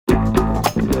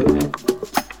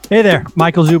Hey there,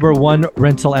 Michael Zuber, One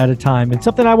Rental at a Time. And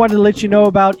something I wanted to let you know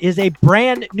about is a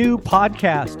brand new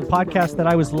podcast, a podcast that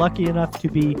I was lucky enough to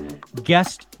be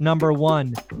guest number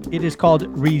one. It is called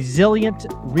Resilient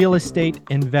Real Estate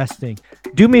Investing.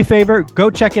 Do me a favor, go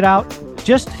check it out.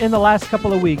 Just in the last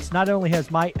couple of weeks, not only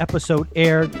has my episode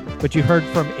aired, but you heard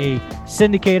from a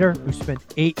syndicator who spent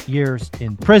 8 years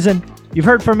in prison. You've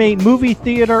heard from a movie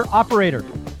theater operator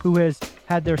who has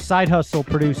had their side hustle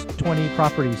produce 20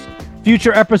 properties.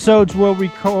 Future episodes will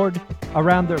record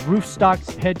around the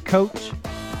Roofstocks head coach,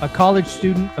 a college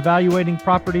student evaluating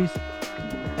properties,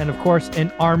 and of course,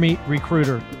 an Army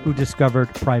recruiter who discovered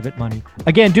private money.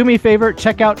 Again, do me a favor,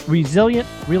 check out Resilient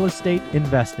Real Estate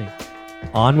Investing.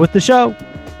 On with the show.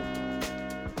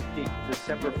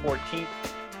 December 14th,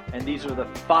 and these are the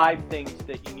 5 things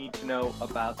that you need to know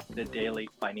about the daily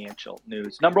financial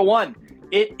news. Number 1,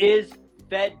 it is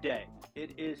Fed Day.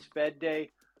 It is Fed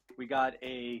Day. We got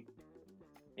a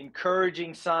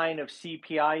encouraging sign of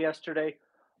CPI yesterday,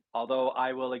 although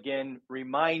I will again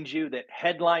remind you that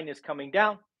headline is coming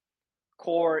down,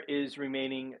 core is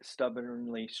remaining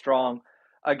stubbornly strong.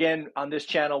 Again, on this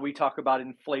channel, we talk about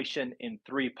inflation in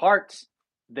 3 parts.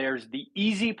 There's the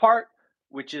easy part,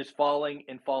 which is falling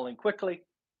and falling quickly.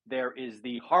 There is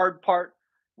the hard part,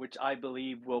 which I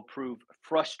believe will prove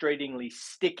frustratingly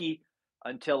sticky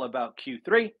until about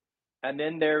Q3. And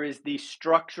then there is the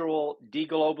structural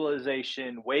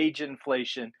deglobalization, wage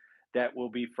inflation that will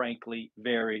be, frankly,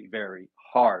 very, very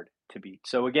hard to beat.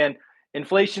 So again,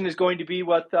 inflation is going to be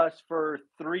with us for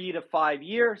 3 to 5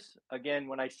 years. Again,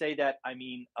 when I say that, I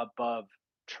mean above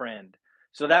trend.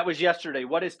 So that was yesterday.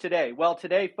 What is today? Well,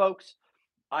 today, folks,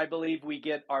 I believe we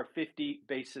get our 50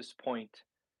 basis point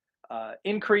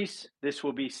increase. This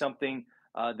will be something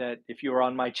that if you were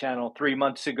on my channel 3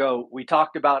 months ago, we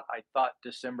talked about. I thought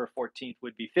December 14th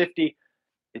would be 50.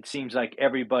 It seems like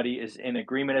everybody is in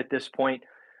agreement at this point.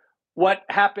 What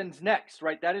happens next,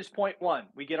 right? That is point 1.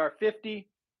 We get our 50,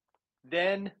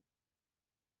 then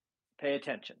pay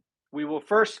attention. We will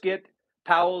first get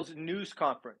Powell's news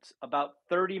conference about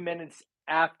 30 minutes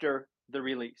after the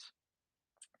release.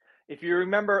 If you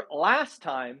remember last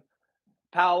time,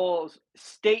 Powell's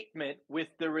statement with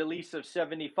the release of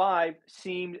 75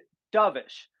 seemed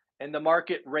dovish, and the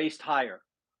market raced higher,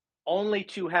 only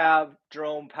to have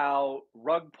Jerome Powell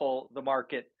rug pull the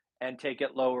market and take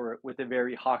it lower with a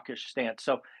very hawkish stance.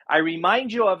 So I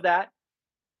remind you of that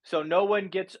so no one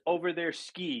gets over their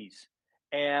skis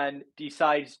and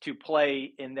decides to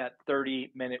play in that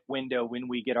 30-minute window when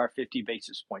we get our 50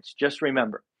 basis points. Just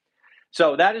remember.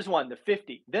 So that is one, the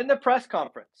 50. Then the press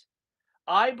conference.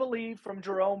 I believe from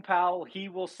Jerome Powell, he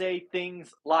will say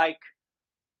things like,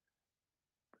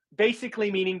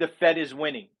 basically meaning the Fed is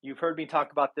winning. You've heard me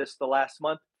talk about this the last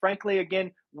month. Frankly,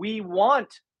 again, we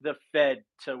want the Fed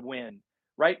to win,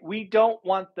 right? We don't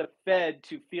want the Fed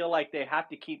to feel like they have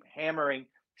to keep hammering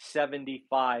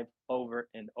 75 over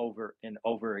and over and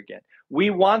over again.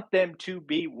 We want them to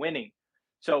be winning.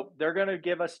 So they're going to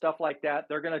give us stuff like that.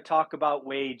 They're going to talk about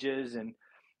wages, and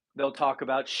they'll talk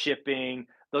about shipping.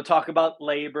 They'll talk about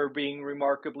labor being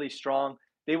remarkably strong.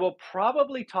 They will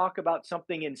probably talk about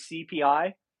something in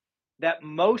CPI that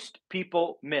most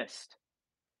people missed.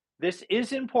 This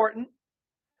is important,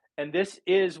 and this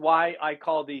is why I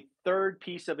call the third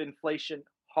piece of inflation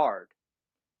hard.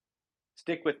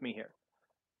 Stick with me here.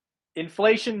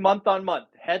 Inflation month on month,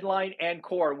 headline and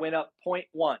core went up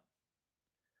 0.1.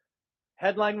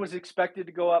 Headline was expected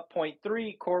to go up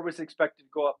 0.3. Core was expected to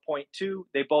go up 0.2.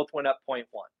 They both went up 0.1.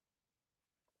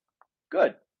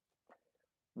 Good.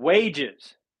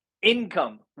 Wages,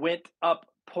 income went up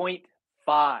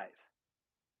 0.5.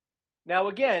 Now,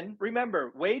 again,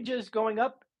 remember, wages going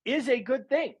up is a good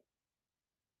thing.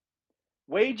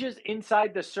 Wages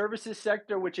inside the services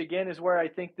sector, which again is where I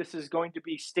think this is going to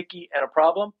be sticky and a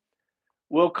problem,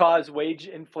 will cause wage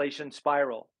inflation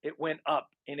spiral. It went up,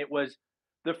 and it was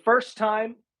the first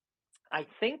time, I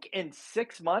think in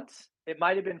 6 months, it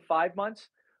might have been 5 months,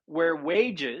 where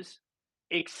wages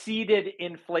exceeded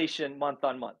inflation month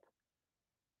on month.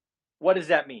 What does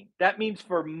that mean? That means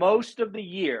for most of the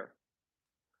year,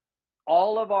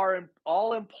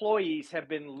 all employees have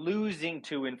been losing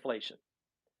to inflation.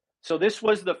 So this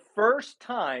was the first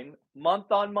time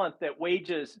month on month that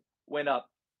wages went up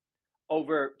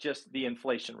over just the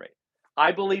inflation rate.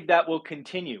 I believe that will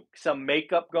continue. Some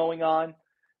makeup going on.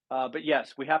 But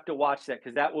yes, we have to watch that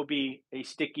because that will be a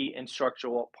sticky and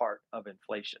structural part of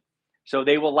inflation. So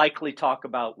they will likely talk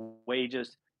about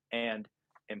wages and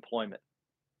employment.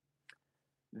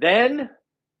 Then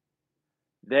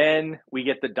we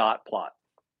get the dot plot.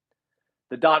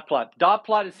 The dot plot. Dot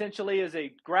plot essentially is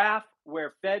a graph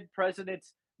where Fed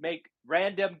presidents make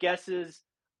random guesses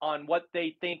on what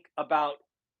they think about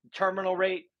terminal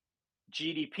rate,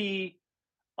 GDP,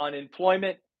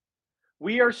 unemployment.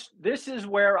 This is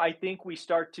where I think we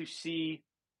start to see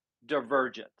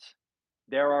divergence.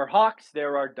 There are hawks,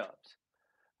 there are doves.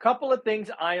 Couple of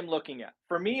things I am looking at.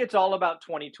 For me, it's all about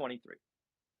 2023.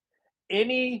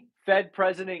 Any Fed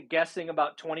president guessing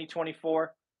about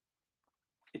 2024,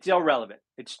 it's irrelevant.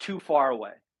 It's too far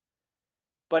away.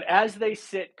 But as they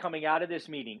sit coming out of this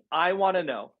meeting, I want to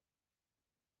know,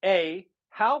 A,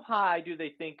 how high do they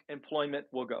think employment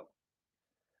will go?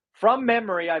 From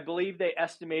memory, I believe they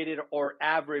estimated or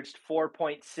averaged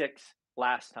 4.6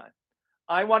 last time.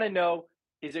 I want to know,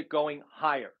 is it going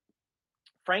higher?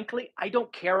 Frankly, I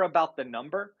don't care about the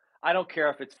number. I don't care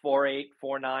if it's 4.8,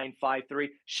 4.9, 5.3.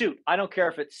 Shoot, I don't care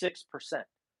if it's 6%.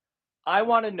 I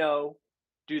want to know,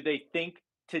 do they think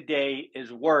today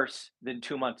is worse than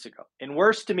 2 months ago? And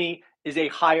worse to me is a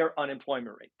higher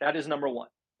unemployment rate. That is number one.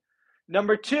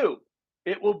 Number two,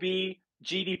 it will be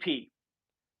GDP.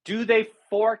 Do they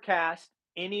forecast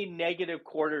any negative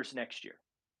quarters next year?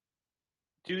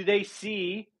 Do they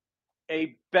see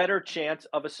a better chance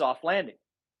of a soft landing?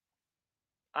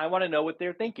 I want to know what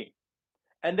they're thinking.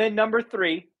 And then number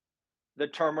three, the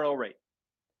terminal rate.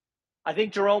 I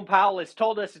think Jerome Powell has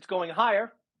told us it's going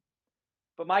higher,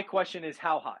 but my question is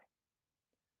how high?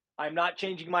 I'm not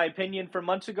changing my opinion from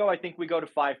months ago. I think we go to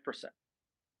 5%.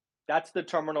 That's the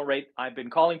terminal rate I've been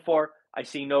calling for. I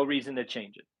see no reason to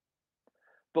change it.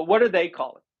 But what do they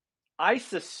call it? I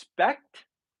suspect,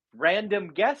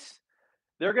 random guess,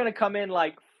 they're going to come in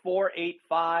like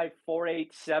 4.85,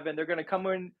 4.87. They're going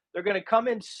to come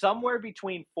in somewhere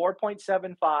between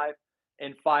 4.75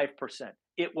 and 5%.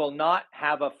 It will not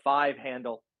have a 5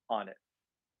 handle on it.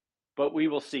 But we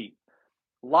will see.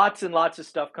 Lots and lots of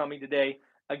stuff coming today.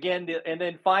 Again, and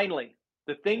then finally,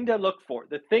 the thing to look for,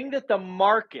 the thing that the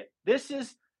market, this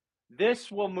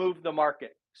will move the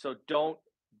market. So don't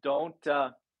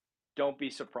be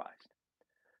surprised.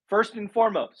 First and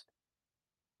foremost,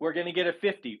 we're going to get a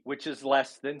 50, which is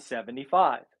less than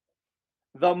 75.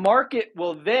 The market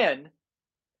will then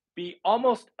be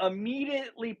almost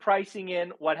immediately pricing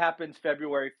in what happens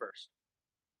February 1st.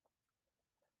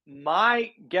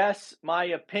 My guess, my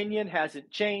opinion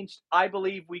hasn't changed. I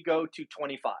believe we go to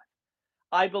 25.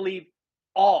 I believe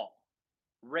all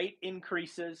rate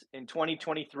increases in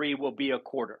 2023 will be a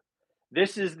quarter.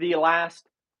 This is the last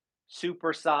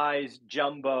supersized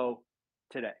jumbo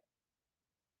today.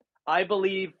 I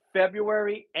believe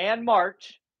February and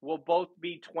March will both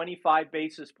be 25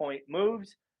 basis point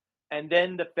moves, and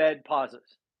then the Fed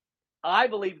pauses. I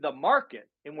believe the market,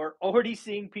 and we're already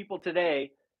seeing people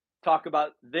today talk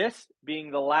about this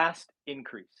being the last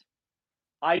increase.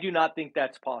 I do not think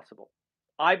that's possible.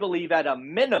 I believe at a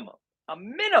minimum,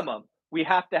 we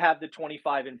have to have the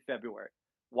 25 in February.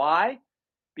 Why?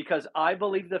 Because I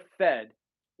believe the Fed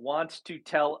wants to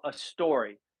tell a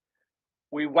story.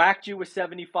 We whacked you with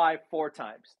 75 4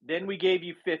 times. Then we gave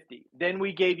you 50. Then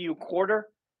we gave you a quarter.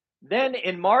 Then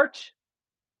in March,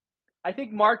 I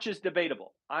think March is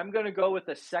debatable. I'm going to go with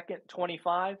a second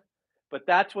 25, but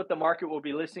that's what the market will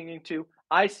be listening to.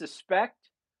 I suspect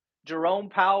Jerome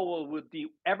Powell will do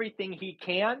everything he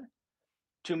can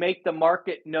to make the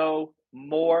market know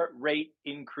more rate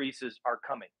increases are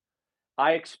coming.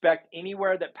 I expect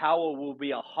anywhere that Powell will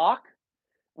be a hawk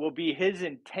will be his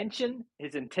intention,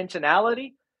 his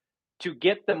intentionality to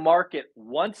get the market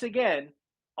once again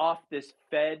off this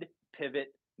Fed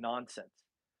pivot nonsense.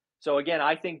 So again,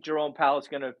 I think Jerome Powell is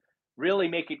going to really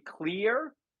make it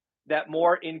clear that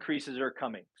more increases are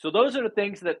coming. So those are the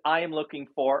things that I am looking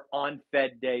for on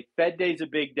Fed Day. Fed Day is a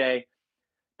big day.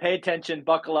 Pay attention,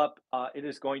 buckle up. It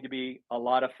is going to be a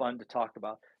lot of fun to talk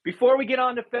about. Before we get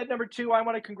on to Fed number 2, I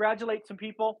want to congratulate some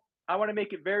people. I want to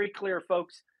make it very clear,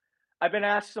 folks. I've been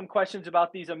asked some questions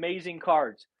about these amazing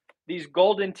cards, these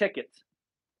golden tickets.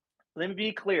 Let me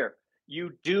be clear.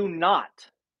 You do not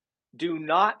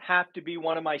have to be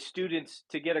one of my students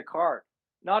to get a card.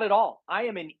 Not at all. I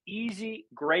am an easy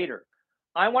grader.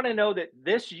 I want to know that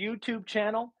this YouTube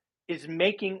channel is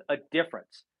making a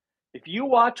difference. If you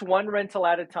watch one rental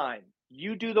at a time,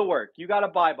 you do the work. You got a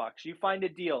buy box. You find a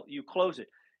deal. You close it.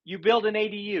 You build an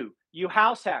ADU. You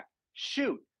house hack.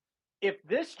 Shoot. If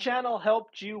this channel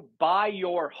helped you buy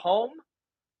your home,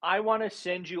 I want to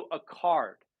send you a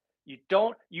card. You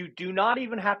do not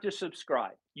even have to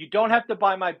subscribe. You don't have to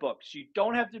buy my books. You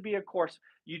don't have to be a course.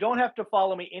 You don't have to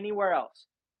follow me anywhere else.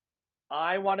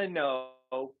 I want to know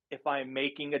if I'm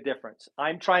making a difference.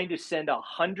 I'm trying to send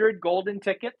 100 golden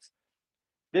tickets.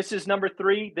 This is number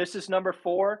 3. This is number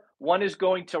 4. One is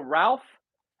going to Ralph,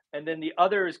 and then the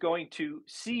other is going to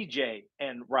CJ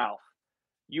and Ralph.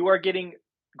 You are getting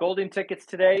golden tickets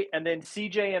today. And then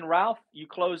CJ and Ralph, you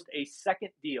closed a second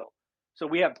deal. So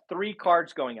we have 3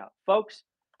 cards going out. Folks,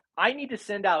 I need to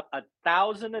send out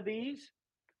 1,000 of these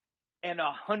and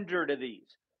 100 of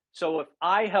these. So if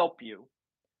I help you,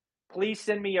 please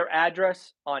send me your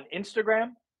address on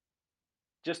Instagram.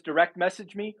 Just direct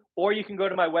message me, or you can go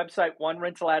to my website, one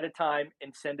rental at a time,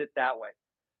 and send it that way.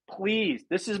 Please,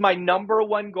 this is my number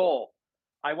one goal.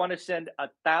 I want to send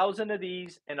 1,000 of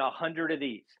these and 100 of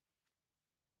these.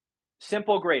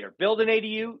 Simple grader. Build an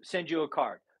ADU, send you a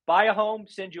card. Buy a home,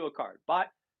 send you a card.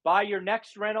 Buy your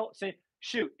next rental.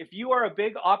 Shoot, if you are a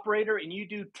big operator and you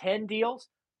do 10 deals,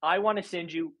 I want to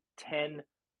send you 10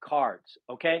 cards,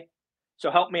 okay?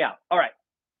 So help me out. All right.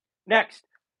 Next,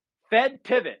 Fed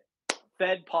pivot,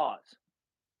 Fed pause.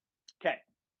 Okay.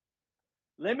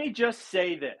 Let me just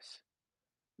say this.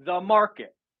 The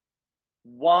market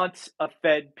wants a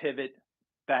Fed pivot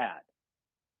bad.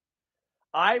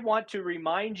 I want to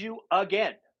remind you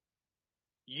again,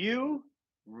 you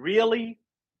really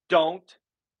don't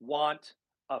want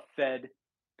a Fed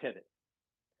pivot.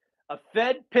 A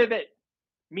Fed pivot,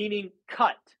 meaning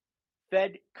cut,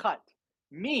 Fed cut,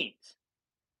 means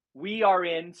we are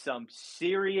in some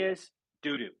serious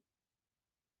doo-doo.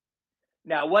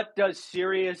 Now, what does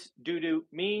serious doo-doo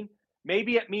mean?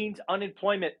 Maybe it means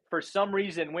unemployment for some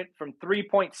reason went from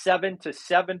 3.7 to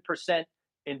 7%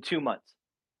 in 2 months.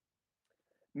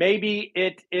 Maybe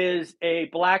it is a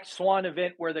black swan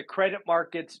event where the credit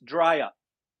markets dry up.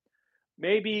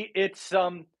 Maybe it's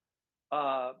some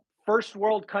first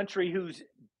world country whose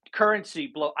currency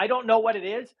blow. I don't know what it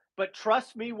is, but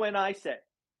trust me when I say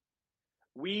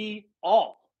we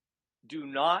all do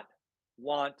not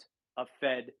want a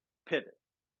Fed pivot.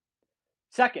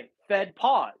 Second, Fed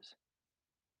pause.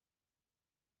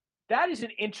 That is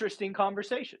an interesting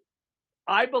conversation.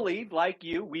 I believe, like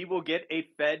you, we will get a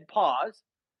Fed pause.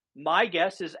 My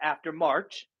guess is after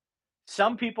March.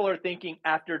 Some people are thinking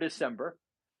after December.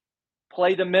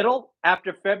 Play the middle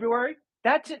after February.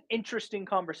 That's an interesting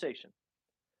conversation.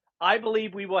 I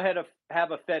believe we will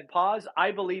have a Fed pause.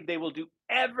 I believe they will do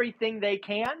everything they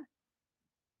can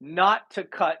not to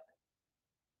cut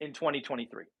in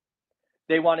 2023.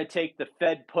 They want to take the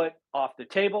Fed put off the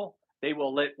table. They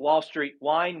will let Wall Street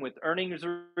whine with earnings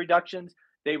reductions.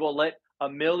 They will let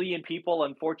 1 million people,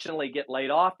 unfortunately, get laid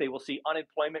off. They will see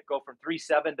unemployment go from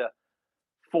 3.7 to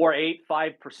 4.8,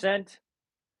 5%.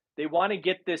 They want to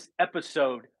get this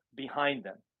episode behind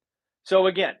them. So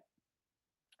again,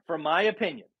 from my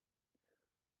opinion,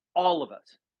 all of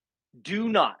us do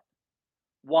not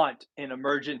want an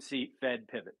emergency Fed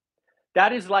pivot.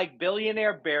 That is like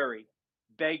billionaire Barry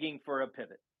begging for a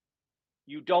pivot.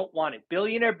 You don't want it.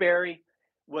 Billionaire Barry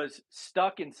was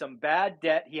stuck in some bad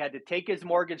debt. He had to take his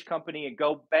mortgage company and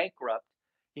go bankrupt.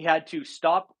 He had to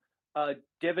stop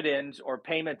dividends or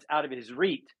payments out of his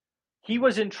REIT. He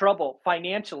was in trouble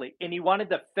financially, and he wanted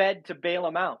the Fed to bail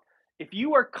him out. If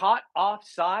you are caught off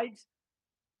sides,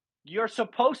 you're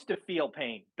supposed to feel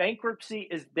pain. Bankruptcy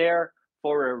is there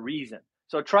for a reason.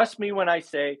 So trust me when I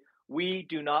say we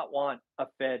do not want a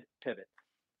Fed pivot.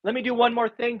 Let me do one more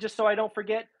thing just so I don't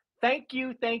forget. Thank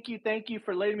you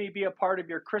for letting me be a part of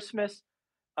your Christmas.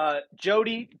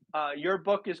 Jody, your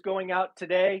book is going out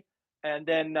today. And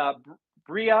then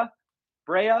Brea.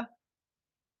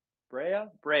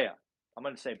 I'm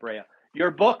going to say Brea.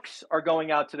 Your books are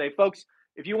going out today. Folks,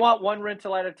 if you want one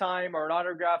rental at a time or an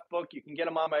autographed book, you can get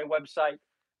them on my website.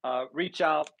 Reach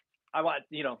out. I want,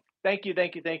 thank you.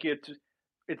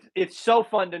 It's so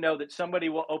fun to know that somebody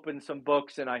will open some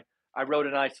books, and I wrote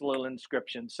a nice little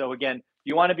inscription. So again, if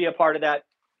you want to be a part of that,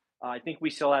 I think we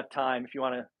still have time. If you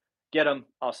want to get them,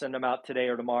 I'll send them out today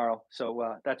or tomorrow.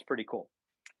 So that's pretty cool.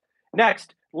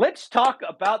 Next, let's talk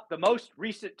about the most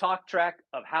recent talk track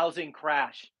of housing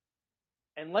crash.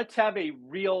 And let's have a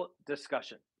real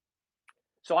discussion.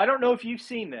 So I don't know if you've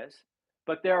seen this,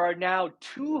 but there are now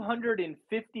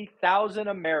 250,000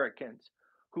 Americans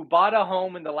who bought a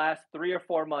home in the last 3 or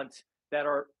 4 months that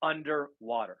are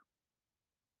underwater.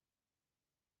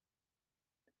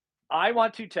 I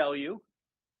want to tell you,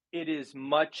 it is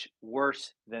much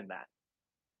worse than that.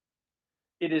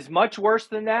 It is much worse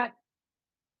than that,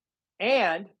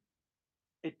 and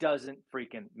it doesn't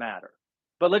freaking matter.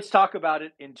 But let's talk about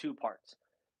it in 2 parts.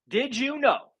 Did you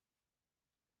know,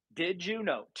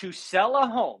 to sell a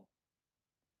home,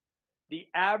 the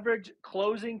average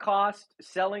closing cost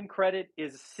selling credit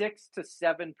is 6 to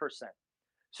 7%.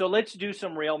 So let's do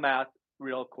some real math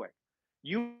real quick.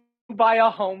 You buy a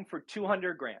home for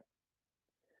 $200,000.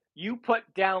 You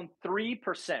put down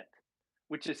 3%,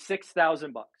 which is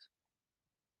 $6,000.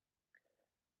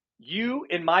 You,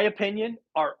 in my opinion,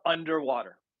 are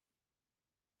underwater.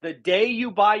 The day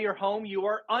you buy your home, you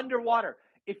are underwater.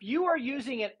 If you are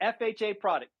using an FHA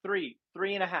product,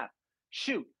 3.5,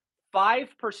 shoot,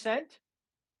 5%,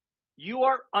 you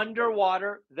are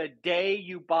underwater the day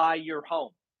you buy your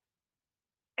home.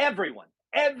 Everyone,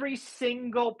 every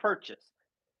single purchase.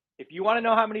 If you want to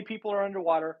know how many people are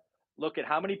underwater, look at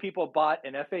how many people bought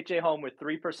an FHA home with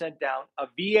 3% down. A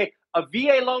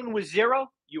VA loan with 0,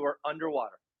 you are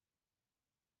underwater.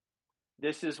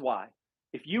 This is why.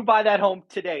 If you buy that home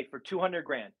today for 200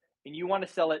 grand and you want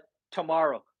to sell it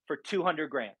tomorrow for 200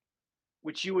 grand,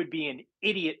 which you would be an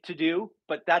idiot to do,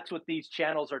 but that's what these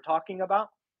channels are talking about,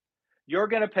 you're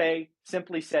going to pay,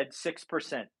 simply said,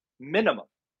 6% minimum.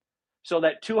 So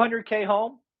that 200K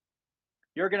home,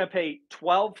 you're going to pay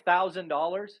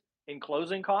 $12,000 in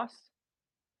closing costs.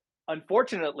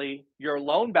 Unfortunately, your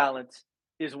loan balance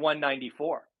is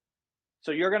 194.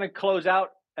 So you're going to close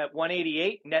out at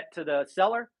 188 net to the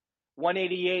seller,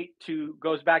 188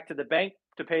 goes back to the bank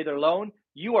to pay their loan.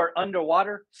 You are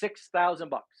underwater $6,000.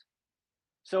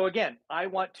 So again, I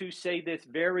want to say this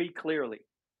very clearly.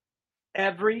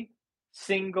 Every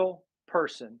single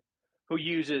person who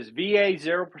uses VA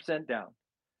 0% down,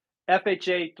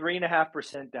 FHA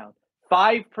 3.5% down,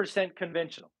 5%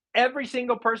 conventional, every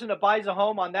single person that buys a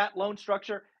home on that loan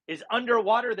structure is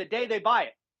underwater the day they buy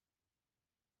it.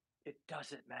 It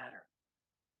doesn't matter.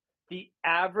 The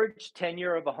average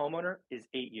tenure of a homeowner is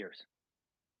 8 years.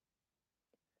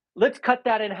 Let's cut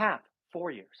that in half,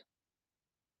 4 years.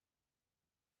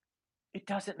 It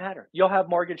doesn't matter. You'll have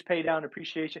mortgage pay down,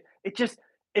 appreciation.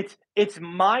 It's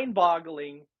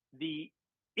mind-boggling the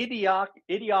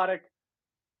idiotic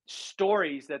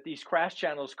stories that these crash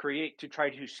channels create to try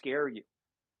to scare you.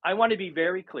 I want to be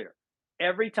very clear.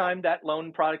 Every time that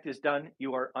loan product is done,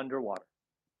 you are underwater.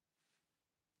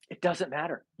 It doesn't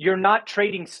matter. You're not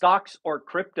trading stocks or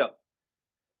crypto.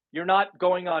 You're not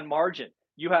going on margin.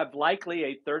 You have likely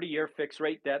a 30-year fixed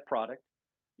rate debt product.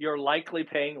 You're likely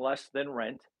paying less than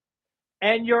rent.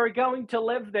 And you're going to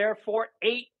live there for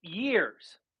 8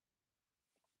 years.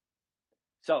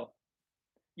 So,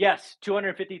 yes,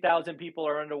 250,000 people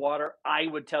are underwater. I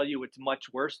would tell you it's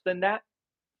much worse than that.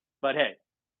 But hey,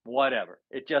 whatever.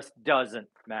 It just doesn't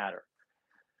matter.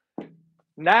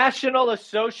 National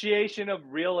Association of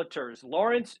Realtors,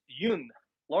 Lawrence Yun.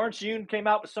 Lawrence Yun came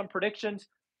out with some predictions.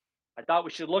 I thought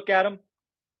we should look at them.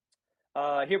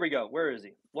 Here we go. Where is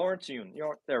he? Lawrence Yun.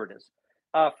 There it is.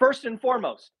 First and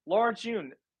foremost, Lawrence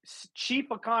Yun, chief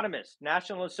economist,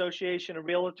 National Association of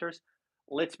Realtors.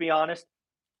 Let's be honest,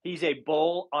 he's a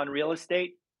bull on real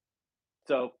estate.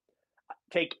 So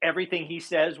take everything he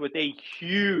says with a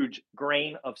huge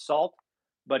grain of salt.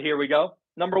 But here we go.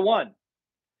 Number one,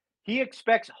 he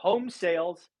expects home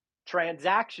sales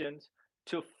transactions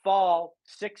to fall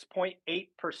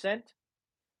 6.8%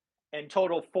 and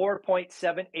total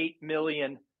 4.78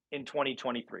 million in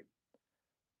 2023.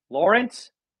 Lawrence,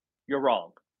 you're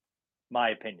wrong, my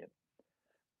opinion.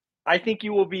 I think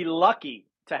you will be lucky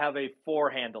to have a 4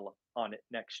 handle on it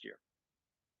next year.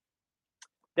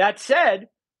 That said,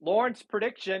 Lawrence's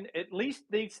prediction, at least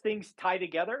these things tie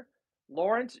together.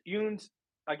 Lawrence Yun's,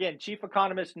 again, chief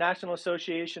economist, National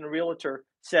Association of Realtor,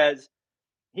 says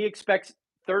he expects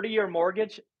 30-year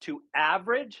mortgage to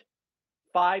average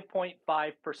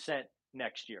 5.5%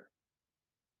 next year.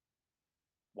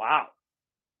 Wow.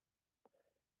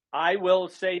 I will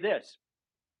say this.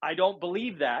 I don't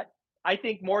believe that. I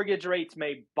think mortgage rates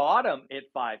may bottom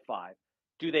at 5.5.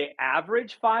 Do they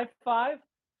average 5.5?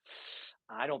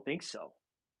 I don't think so.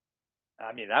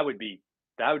 I mean, that would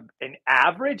an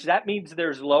average. That means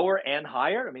there's lower and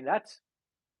higher. I mean, that's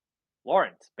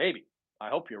Lawrence, baby. I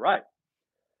hope you're right.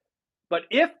 But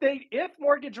if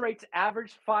mortgage rates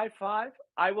average 5.5,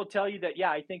 I will tell you that,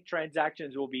 yeah, I think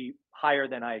transactions will be higher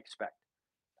than I expect.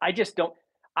 I just don't.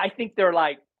 I think they're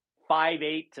like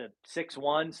 5.8 to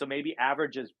 6.1, so maybe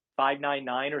average is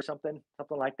 5.99 or something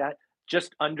like that,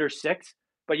 just under 6.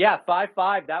 But yeah,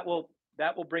 5.5, that will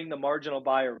bring the marginal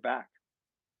buyer back.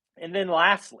 And then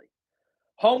lastly,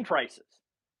 home prices.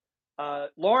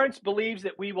 Lawrence believes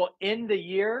that we will end the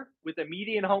year with a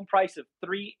median home price of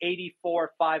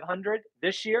 $384,500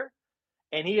 this year,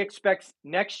 and he expects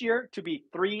next year to be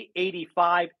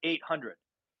 $385,800.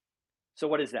 So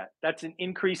what is that? That's an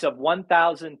increase of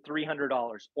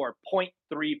 $1,300 or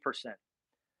 0.3%.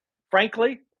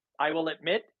 Frankly, I will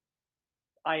admit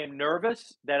I am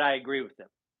nervous that I agree with him,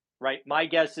 right? My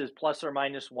guess is plus or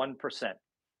minus 1%.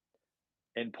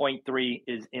 And 0.3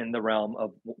 is in the realm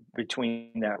of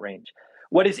between that range.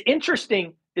 What is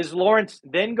interesting is Lawrence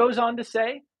then goes on to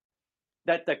say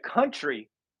that the country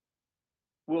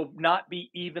will not be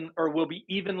even or will be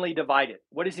evenly divided.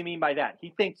 What does he mean by that?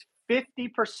 He thinks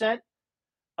 50%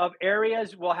 of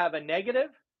areas will have a negative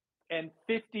and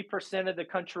 50% of the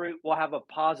country will have a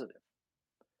positive.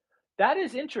 That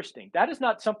is interesting. That is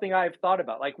not something I've thought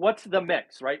about. Like, what's the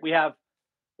mix, right? We have,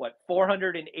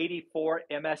 484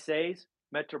 MSAs,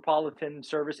 metropolitan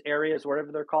service areas,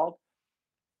 whatever they're called.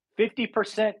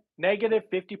 50% negative,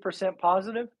 50%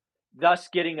 positive, thus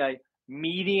getting a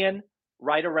median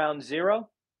right around zero.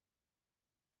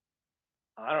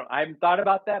 I haven't thought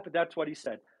about that, but that's what he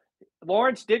said.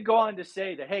 Lawrence did go on to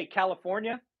say that, hey,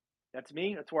 California, that's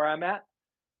me, that's where I'm at,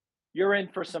 you're in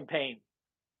for some pain.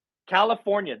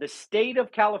 California, the state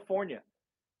of California,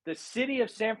 the city of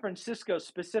San Francisco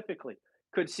specifically,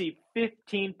 could see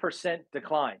 15%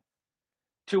 decline.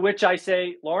 To which I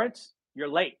say, Lawrence, you're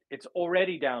late. It's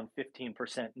already down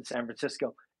 15% in San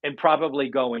Francisco and probably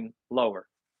going lower.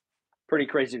 Pretty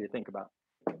crazy to think about.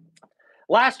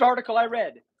 Last article I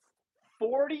read,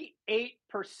 48%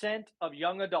 of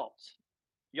young adults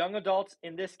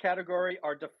in this category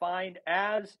are defined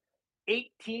as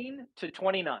 18 to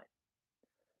 29.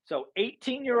 So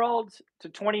 18-year-olds to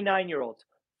 29-year-olds,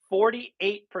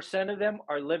 48% of them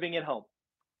are living at home.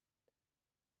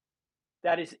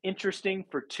 That is interesting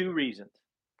for two reasons.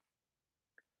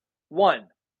 One,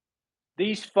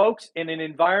 these folks in an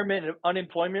environment of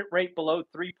unemployment rate below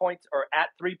 3 points or at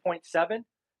 3.7,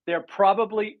 they're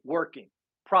probably working,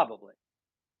 probably.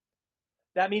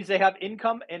 That means they have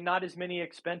income and not as many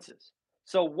expenses.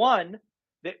 So one,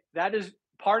 that is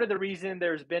part of the reason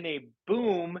there's been a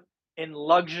boom in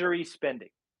luxury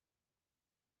spending,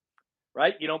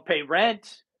 right? You don't pay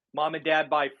rent, mom and dad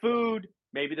buy food,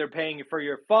 maybe they're paying for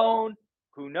your phone,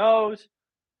 who knows?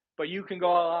 But you can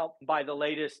go out and buy the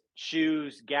latest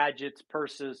shoes, gadgets,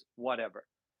 purses, whatever.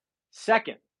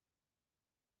 Second,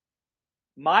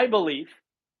 my belief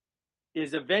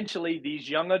is eventually these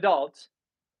young adults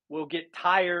will get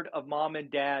tired of mom and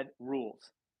dad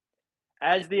rules.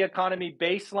 As the economy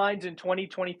baselines in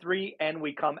 2023 and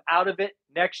we come out of it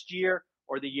next year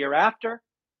or the year after,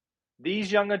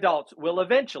 these young adults will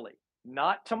eventually,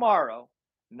 not tomorrow,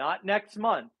 not next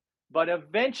month, but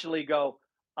eventually go,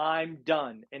 I'm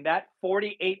done. And that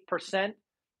 48%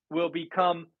 will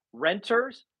become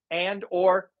renters and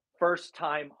or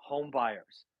first-time home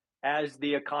buyers as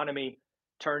the economy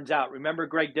turns out. Remember,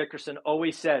 Greg Dickerson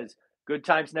always says, good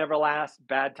times never last,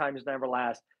 bad times never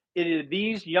last. It is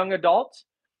these young adults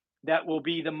that will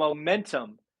be the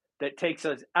momentum that takes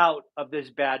us out of this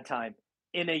bad time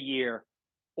in a year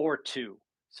or two.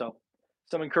 So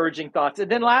some encouraging thoughts. And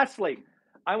then lastly,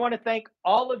 I want to thank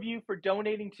all of you for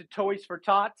donating to Toys for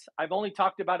Tots. I've only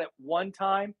talked about it one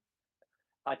time,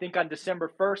 I think on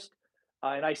December 1st.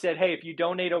 And I said, hey, if you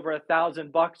donate over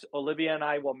 $1,000, Olivia and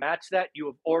I will match that. You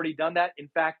have already done that. In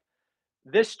fact,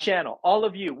 this channel, all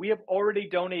of you, we have already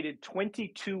donated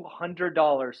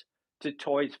 $2,200 to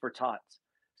Toys for Tots.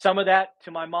 Some of that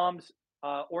to my mom's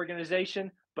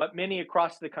organization, but many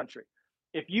across the country.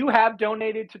 If you have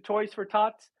donated to Toys for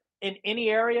Tots in any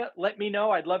area, let me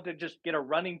know. I'd love to just get a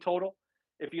running total.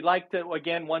 If you'd like to,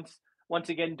 again, once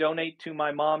again, donate to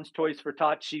my mom's Toys for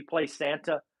Tots. She plays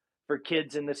Santa for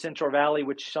kids in the Central Valley,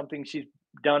 which is something she's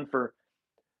done for,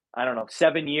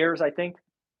 7 years, I think.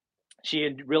 She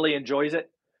really enjoys it.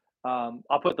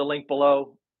 I'll put the link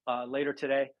below later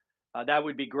today. That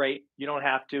would be great. You don't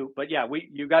have to, but yeah,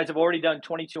 you guys have already done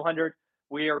 2,200.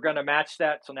 We are going to match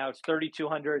that, so now it's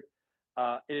 3,200.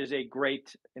 It is a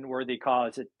great and worthy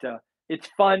cause. It's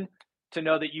fun to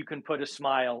know that you can put a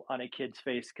smile on a kid's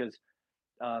face because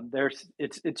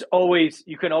it's always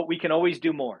we can always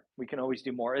do more. We can always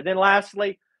do more. And then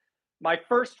lastly, my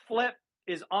first flip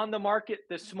is on the market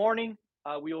this morning.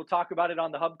 We will talk about it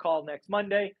on the Hub Call next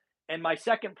Monday. And my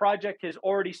second project has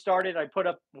already started. I put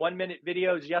up 1-minute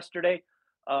videos yesterday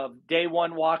of day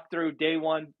one walkthrough, day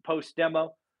one post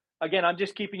demo. Again, I'm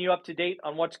just keeping you up to date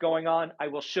on what's going on. I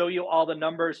will show you all the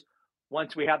numbers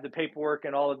once we have the paperwork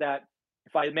and all of that.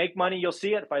 If I make money, you'll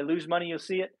see it. If I lose money, you'll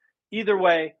see it. Either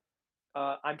way,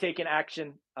 I'm taking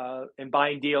action and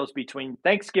buying deals between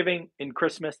Thanksgiving and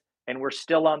Christmas, and we're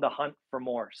still on the hunt for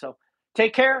more. So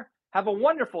take care. Have a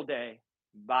wonderful day.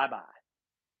 Bye-bye.